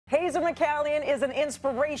Hazel McCallion is an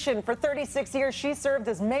inspiration. For 36 years, she served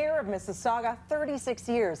as mayor of Mississauga, 36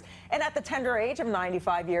 years. And at the tender age of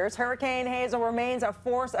 95 years, Hurricane Hazel remains a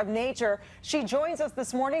force of nature. She joins us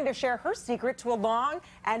this morning to share her secret to a long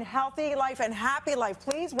and healthy life and happy life.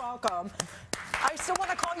 Please welcome. I still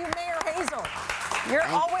want to call you Mayor Hazel. You're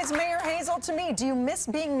always Mayor Hazel to me. Do you miss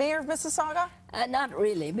being mayor of Mississauga? Not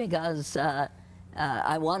really, because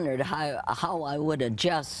I wondered how I would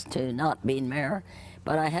adjust to not being mayor.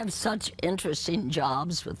 But I have such interesting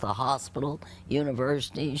jobs with the hospital,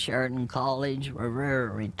 university, Sheridan College, Rivera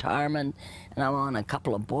Retirement, and I'm on a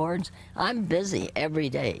couple of boards. I'm busy every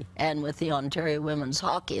day, and with the Ontario Women's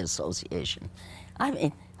Hockey Association. I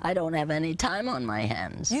mean, I don't have any time on my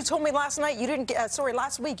hands. You told me last night you didn't,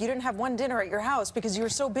 last week you didn't have one dinner at your house because you were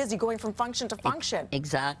so busy going from function to function.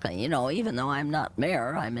 Exactly. You know, even though I'm not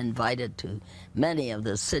mayor, I'm invited to many of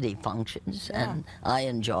the city functions, and I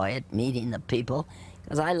enjoy it, meeting the people,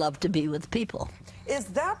 because I love to be with people. Is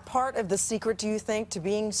that part of the secret, do you think, to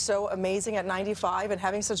being so amazing at 95 and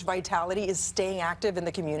having such vitality, is staying active in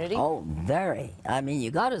the community? Oh, very. I mean,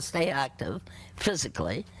 you got to stay active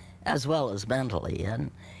physically as well as mentally,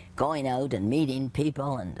 and going out and meeting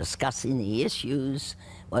people and discussing the issues,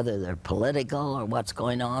 whether they're political or what's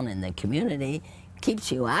going on in the community,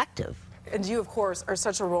 keeps you active. And you, of course, are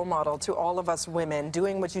such a role model to all of us women,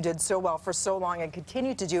 doing what you did so well for so long and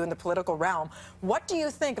continue to do in the political realm. What do you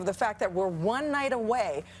think of the fact that we're one night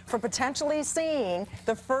away from potentially seeing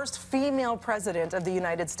the first female president of the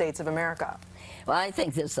United States of America? Well, I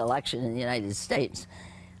think this election in the United States,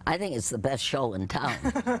 I think it's the best show in town.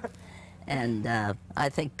 And I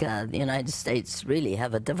think the United States really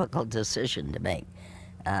have a difficult decision to make.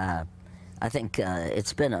 I think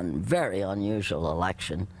it's been a very unusual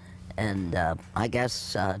election. And I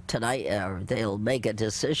guess tonight they'll make a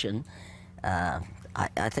decision. I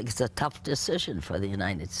think it's a tough decision for the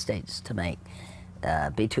United States to make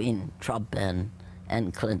between Trump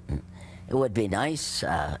and Clinton. It would be nice,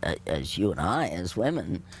 as you and I, as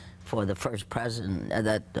women, for the first president,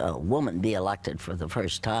 that a woman be elected for the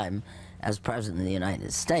first time as president of the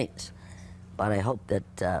United States. But I hope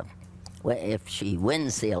that if she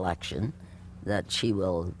wins the election, that she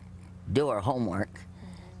will do her homework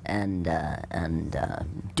and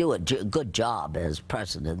do a good job as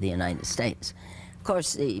President of the United States. Of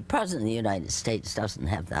course, the President of the United States doesn't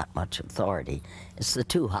have that much authority. It's the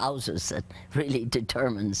two houses that really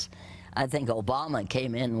determines. I think Obama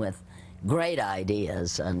came in with great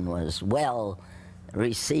ideas and was well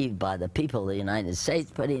received by the people of the United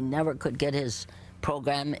States, but he never could get his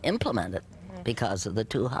program implemented because of the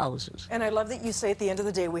two houses. And I love that you say at the end of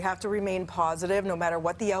the day we have to remain positive no matter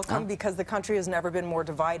what the outcome, because the country has never been more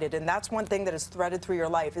divided. And that's one thing that is threaded through your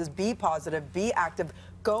life, is be positive, be active,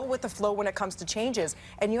 go with the flow when it comes to changes.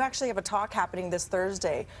 And you actually have a talk happening this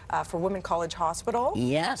Thursday for Women's College Hospital.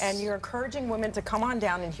 Yes. And you're encouraging women to come on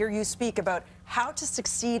down and hear you speak about how to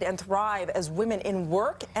succeed and thrive as women in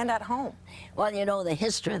work and at home. Well, you know, the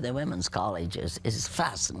history of the Women's College is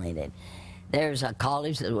fascinating. There's a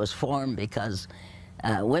college that was formed because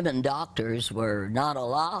women doctors were not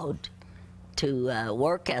allowed to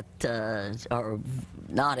work at, or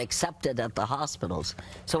not accepted at the hospitals.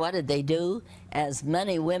 So what did they do? As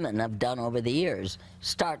many women have done over the years,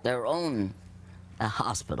 start their own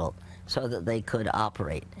hospital so that they could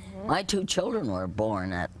operate. My two children were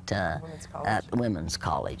born at Women's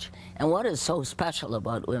College. And what is so special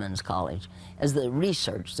about Women's College is the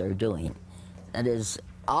research they're doing. That is,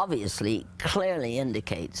 obviously, clearly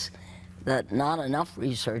indicates that not enough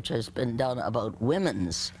research has been done about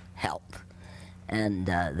women's health. And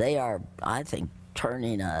they are, I think,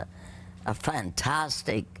 turning a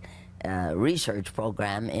fantastic research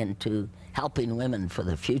program into helping women for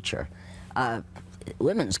the future.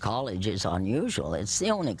 Women's College is unusual. It's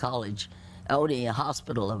the only college, only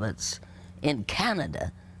hospital of its in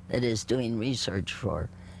Canada that is doing research for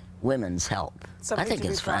women's health. I think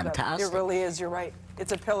it's fantastic. It really is, you're right.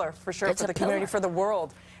 It's a pillar, for sure, for the community, for the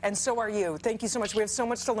world. And so are you. Thank you so much. We have so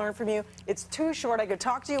much to learn from you. It's too short. I could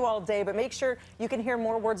talk to you all day, but make sure you can hear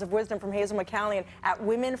more words of wisdom from Hazel McCallion at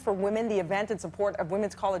Women for Women, the event in support of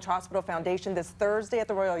Women's College Hospital Foundation this Thursday at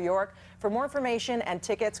the Royal York. For more information and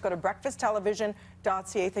tickets, go to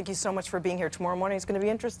breakfasttelevision.ca. Thank you so much for being here. Tomorrow morning is going to be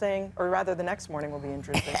interesting, or rather the next morning will be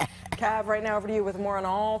interesting. Cav, right now over to you with more on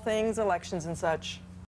all things elections and such.